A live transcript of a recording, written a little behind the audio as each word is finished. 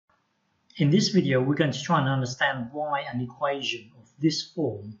In this video, we're going to try and understand why an equation of this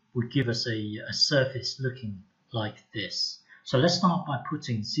form would give us a surface looking like this. So let's start by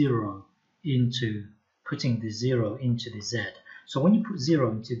putting the 0 into the z. So when you put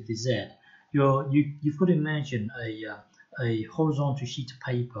 0 into the z, you've got to imagine a horizontal sheet of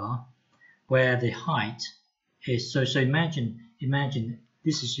paper where the height is, so imagine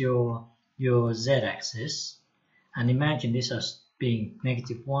this is your z-axis, and imagine this as being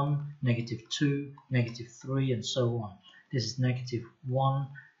 -1, -2, -3, and so on. This is -1,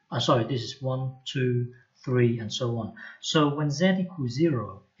 this is 1, 2, 3, and so on. So when z equals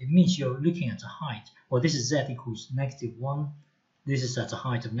 0, it means you're looking at a height. Well, this is z equals -1. This is at a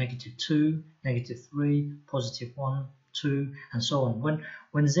height of -2, -3, +1, 2, and so on.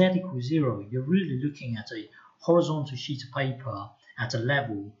 When z equals 0, you're really looking at a horizontal sheet of paper at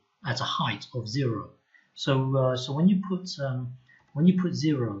a height of 0. So when you put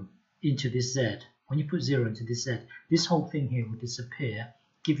 0 into this z, this whole thing here will disappear,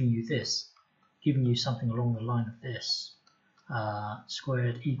 giving you something along the line of this.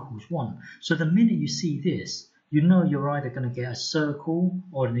 Squared equals 1. So the minute you see this, you know you're either going to get a circle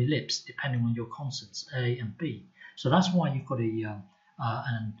or an ellipse, depending on your constants A and B. So that's why you've got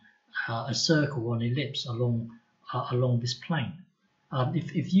a circle or an ellipse along this plane.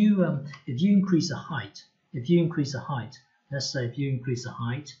 If you increase the height, let's say if you increase the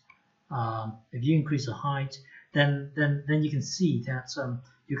height, then you can see that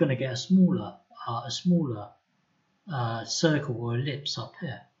you're going to get a smaller circle or ellipse up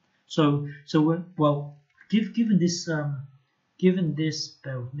here. So well, given this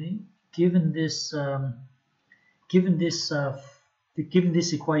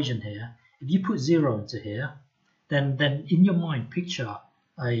equation here, if you put 0 into here, then in your mind picture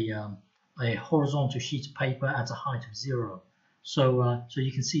a horizontal sheet of paper at a height of 0. So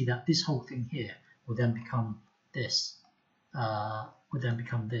you can see that this whole thing here will then become this.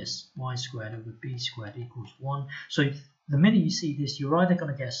 Y squared over b squared equals 1. So the minute you see this, you're either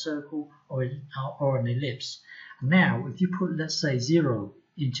going to get a circle or an ellipse. Now, if you put, let's say, 0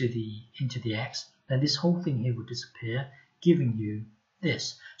 into the x, then this whole thing here will disappear, giving you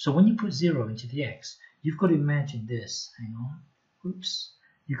this. So when you put 0 into the x, you've got to imagine this. Hang on. Oops.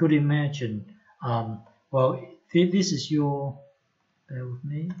 You've got to imagine, well, this is your, bear with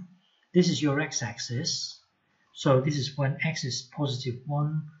me, this is your x-axis. So this is when x is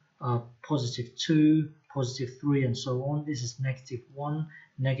 +1, +2, +3, and so on. This is -1,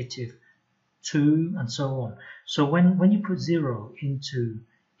 -2, and so on. So when you put 0 into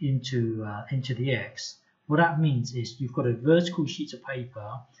the x, what that means is you've got a vertical sheet of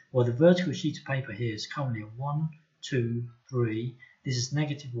paper. Well, the vertical sheet of paper here is currently at 1, 2, 3. This is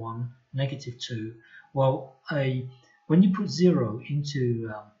 -1, -2. Well, when you put 0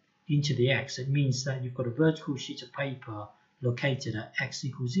 into the x, it means that you've got a vertical sheet of paper located at x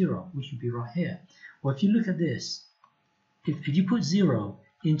equals 0, which would be right here. Well, if you look at this, if you put 0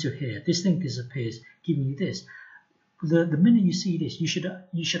 into here, this thing disappears, giving you this. The minute you see this, you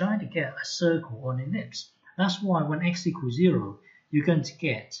should either get a circle or an ellipse. That's why when x equals 0, you're going to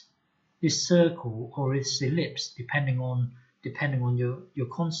get this circle or this ellipse, depending on your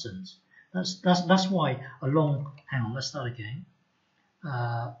constant. That's why along. Hang on, let's start again.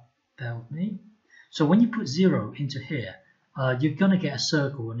 Bear with me. So when you put 0 into here, you're going to get a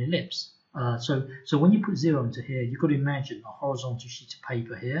circle or an ellipse. So when you put 0 into here, you've got to imagine a horizontal sheet of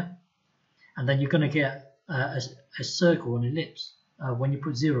paper here, and then you're going to get a circle or an ellipse when you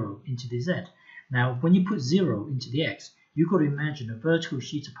put 0 into the z. Now, when you put 0 into the x, you've got to imagine a vertical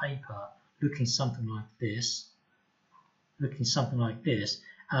sheet of paper looking something like this.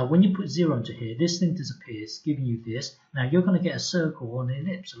 When you put 0 into here, this thing disappears, giving you this. Now you're going to get a circle or an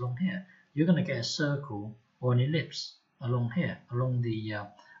ellipse along here. You're going to get a circle or an ellipse along here, along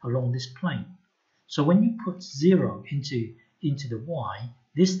this plane. So when you put 0 into the y,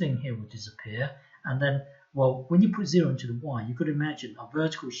 this thing here will disappear. And then, well, when you put 0 into the y, you've got to imagine a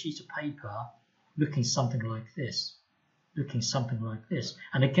vertical sheet of paper looking something like this.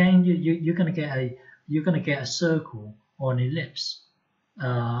 And again, you're going to get a circle or an ellipse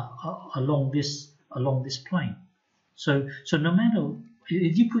along this plane. So no matter,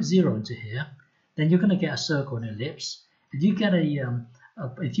 if you put 0 into here, then you're going to get a circle and ellipse. If you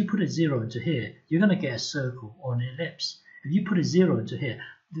put a 0 into here, you're going to get a circle or an ellipse. If you put a 0 into here,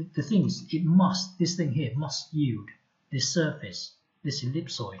 the thing is, this thing here must yield this surface, this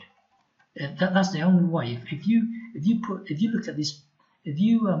ellipsoid. That's the only way. If you look at the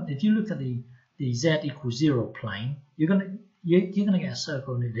z equals 0 plane, you're gonna get a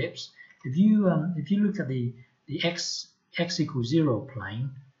circle and ellipse. If you look at the x equals 0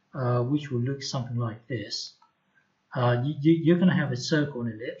 plane, which will look something like this. You're going to have a circle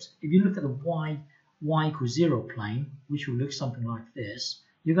and ellipse. If you look at the y equals 0 plane, which will look something like this,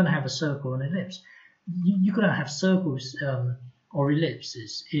 you're going to have a circle and ellipse. You're going to have circles or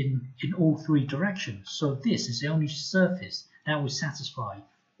ellipses in all three directions. So this is the only surface that will satisfy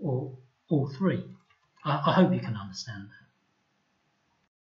all three. I hope you can understand that.